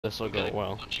This'll go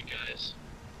well. Bunch of guys.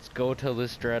 Let's go to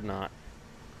this dreadnought.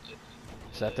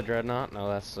 Is that the dreadnought? No,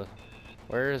 that's the...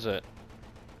 Where is it?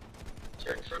 It's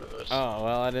right in front of us. Oh,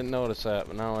 well, I didn't notice that,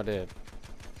 but now I did.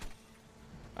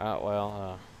 Got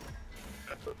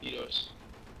torpedoes.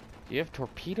 Do you have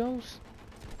torpedoes?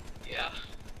 Yeah.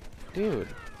 Dude.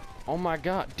 Oh my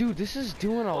god. Dude, this is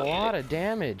doing a lot of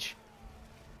damage.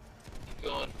 Keep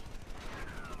going.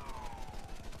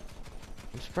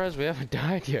 I'm surprised we haven't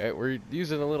died yet. We're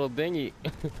using a little dinghy.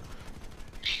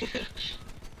 Okay,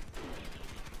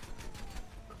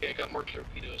 I got more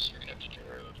torpedoes, so you're gonna have to turn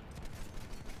around.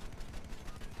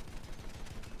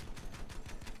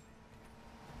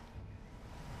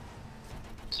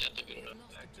 See, I think we don't have to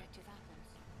back.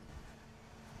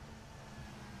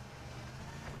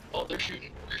 Oh, they're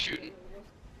shooting. They're shooting.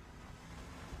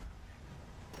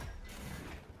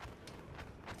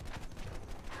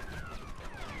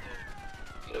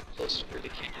 Get up close to where they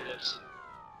can't get us.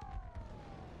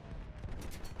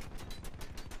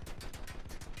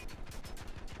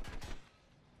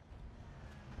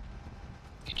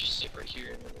 You just sit right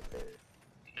here and then repair.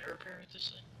 Can I repair it this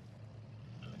thing?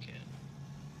 No, I can't.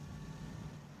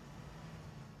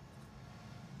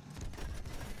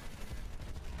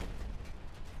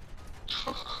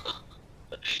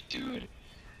 Dude.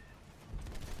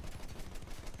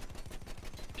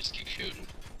 Just keep shooting.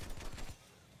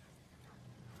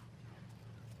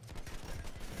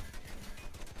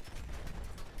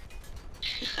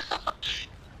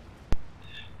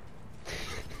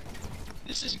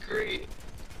 This is great.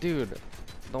 Dude,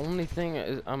 the only thing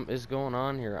is going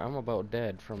on here, I'm about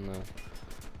dead from the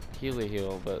Healy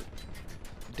heal, but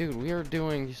dude, we are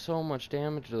doing so much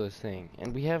damage to this thing,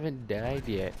 and we haven't died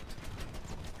yet.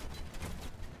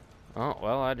 Oh,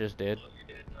 well, I just did. Oh,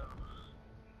 you're dead now.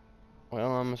 Well,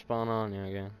 I'm gonna spawn on you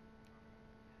again.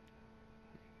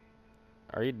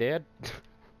 Are you dead?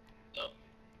 No.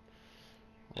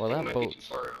 Well, that boat's... Too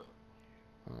far out.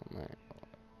 Oh, man.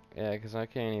 Yeah, because I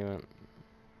can't even...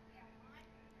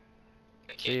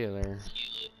 I can't See you there.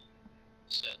 heal it.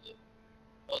 Sadly.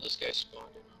 Oh, this guy's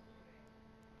spawned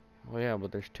in. Well, yeah,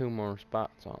 but there's 2 more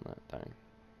spots on that thing.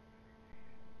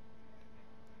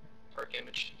 Part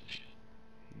damage.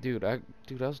 Dude, I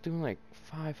was doing like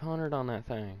 500 on that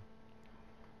thing.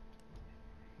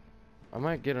 I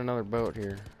might get another boat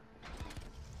here.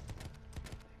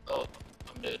 Oh,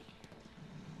 I'm dead.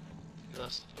 You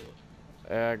lost the boat.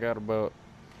 Yeah, I got a boat.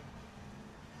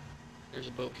 There's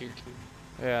a boat here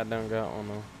too. Yeah, I done got one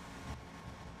though.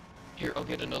 Here, I'll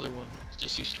get another one.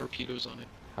 Just use torpedoes on it.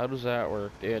 How does that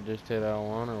work? Yeah, just hit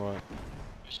L1 or what?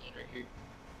 There's one right here.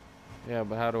 Yeah,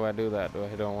 but how do I do that? Do I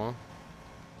hit L1?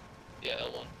 Yeah,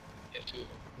 L1. You have 2 of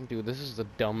them. Dude, this is the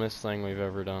dumbest thing we've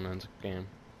ever done in this game.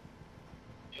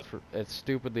 Yep. It's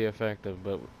stupidly effective,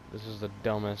 but this is the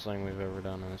dumbest thing we've ever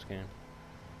done in this game.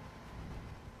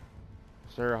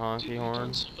 Is there a honky Dude, horn? we've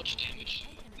done so much damage.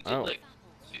 We did like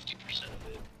 50%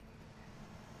 of it.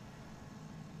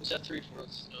 Was that 3/4? No,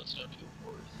 it's not 2/4.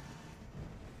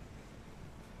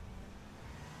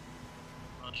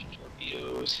 Launch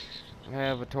torpedoes.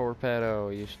 Have a torpedo,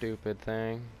 you stupid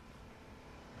thing.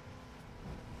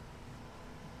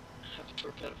 Have a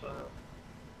torpedo file.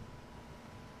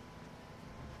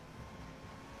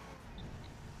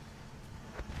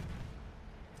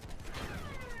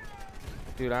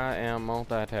 Dude, I am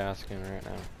multitasking right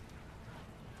now.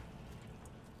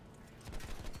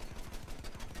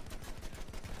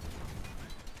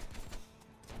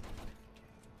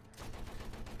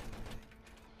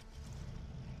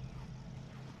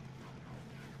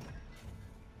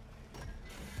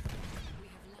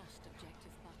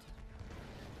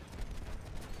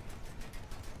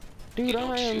 Dude,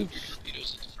 I am...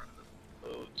 Torpedoes at the front of the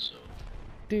boat, so...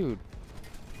 Dude.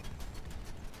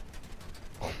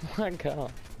 Oh my god.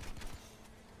 Look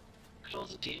at all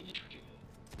the damage we're doing.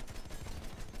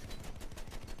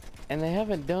 And they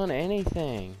haven't done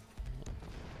anything.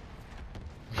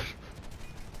 I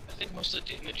think most of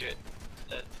the damage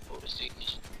that boat is taking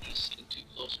is sitting too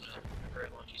close now.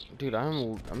 Whenever I launch these Dude,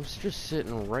 I'm just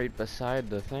sitting right beside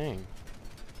the thing.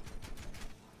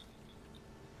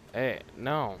 Hey,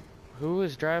 no. Who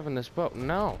is driving this boat?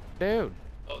 No, dude.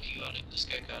 Oh, he got it. This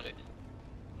guy got it.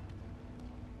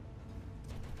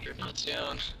 Dreadnought's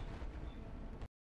down.